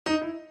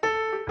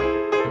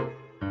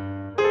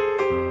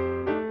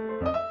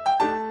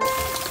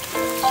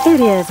It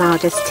is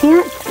August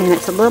 10th, and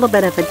it's a little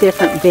bit of a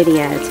different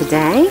video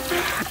today.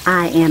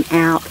 I am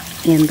out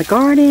in the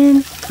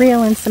garden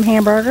grilling some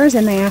hamburgers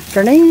in the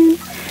afternoon,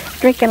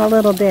 drinking a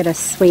little bit of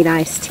sweet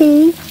iced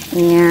tea,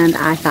 and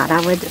I thought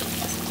I would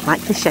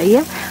like to show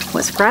you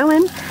what's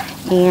growing.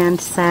 And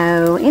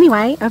so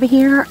anyway, over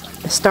here,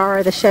 the star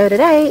of the show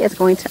today is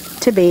going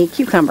to be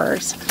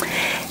cucumbers.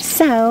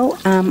 So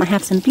I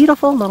have some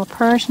beautiful little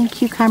Persian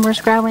cucumbers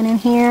growing in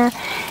here,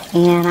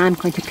 and I'm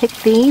going to pick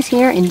these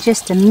here in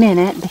just a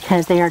minute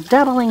because they are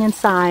doubling in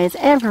size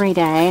every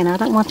day, and I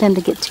don't want them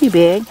to get too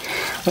big.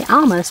 They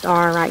almost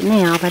are right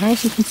now, but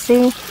as you can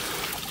see,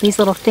 these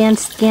little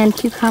thin-skinned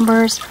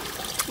cucumbers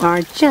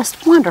are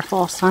just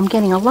wonderful. So I'm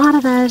getting a lot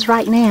of those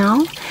right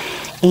now.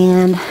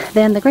 And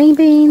then the green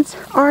beans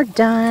are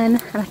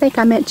done. And I think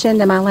I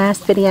mentioned in my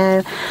last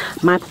video,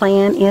 my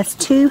plan is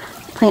to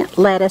plant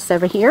lettuce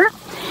over here.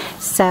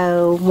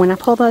 So when I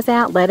pull those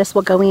out, lettuce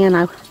will go in.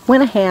 I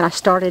went ahead, I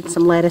started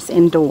some lettuce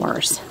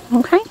indoors.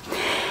 Okay.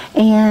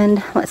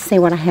 And let's see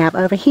what I have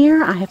over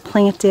here. I have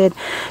planted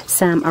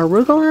some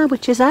arugula,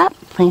 which is up.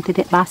 Planted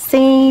it by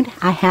seed.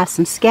 I have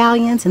some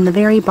scallions in the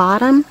very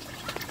bottom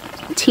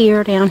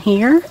tier down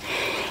here.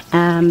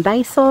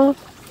 Basil.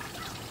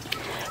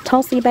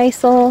 Tulsi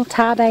basil,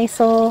 Thai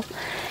basil,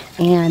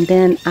 and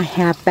then I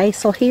have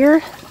basil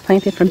here,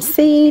 planted from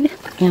seed,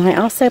 and I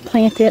also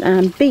planted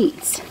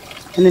beets.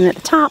 And then at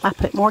the top I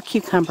put more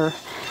cucumber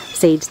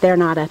seeds. They're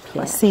not up yet.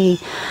 Let's see,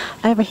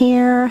 over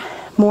here,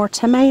 more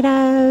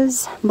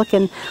tomatoes,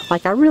 looking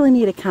like I really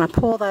need to kind of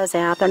pull those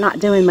out. They're not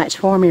doing much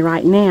for me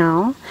right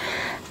now.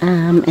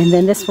 And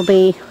then this will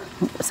be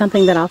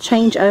something that I'll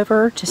change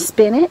over to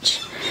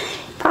spinach.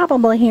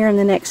 Probably here in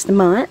the next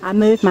month. I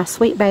moved my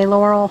sweet bay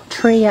laurel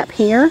tree up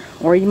here,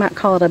 or you might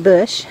call it a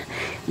bush.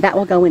 That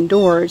will go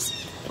indoors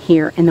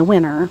here in the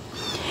winter.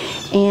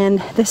 And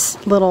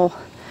this little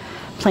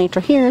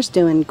planter here is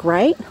doing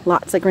great.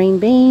 Lots of green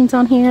beans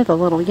on here, the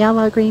little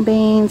yellow green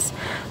beans,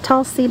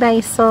 Tulsi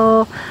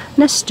basil,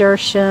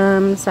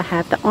 nasturtiums. I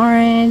have the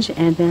orange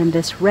and then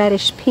this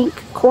reddish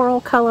pink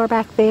coral color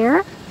back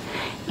there.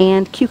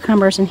 And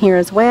cucumbers in here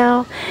as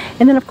well.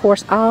 And then of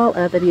course all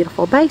of the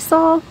beautiful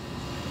basil.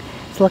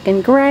 It's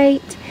looking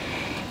great.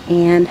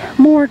 And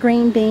more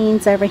green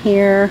beans over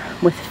here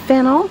with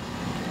fennel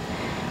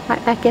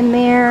right back in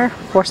there.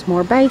 Of course,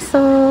 more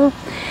basil.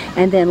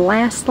 And then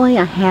lastly,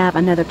 I have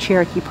another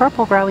Cherokee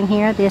purple growing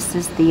here. This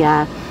is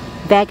the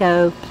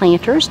Vego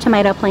planters,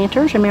 tomato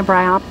planters. Remember,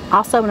 I'm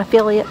also an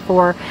affiliate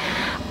for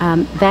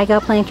Vego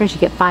planters.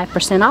 You get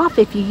 5% off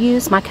if you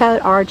use my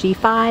code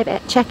RG5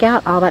 at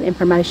checkout. All that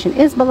information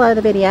is below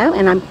the video.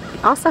 And I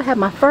also have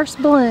my first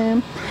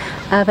bloom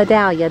of a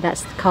dahlia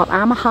that's called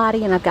I'm a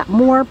Hottie, and I've got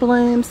more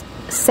blooms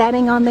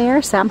setting on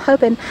there, so I'm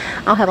hoping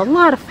I'll have a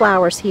lot of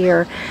flowers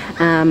here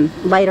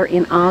later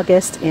in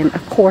August and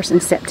of course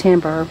in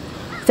September.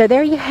 So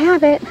there you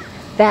have it.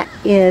 That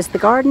is the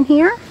garden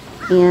here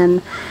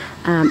in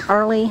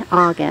early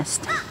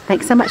August.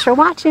 Thanks so much for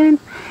watching,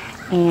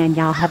 and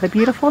y'all have a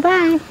beautiful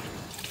day.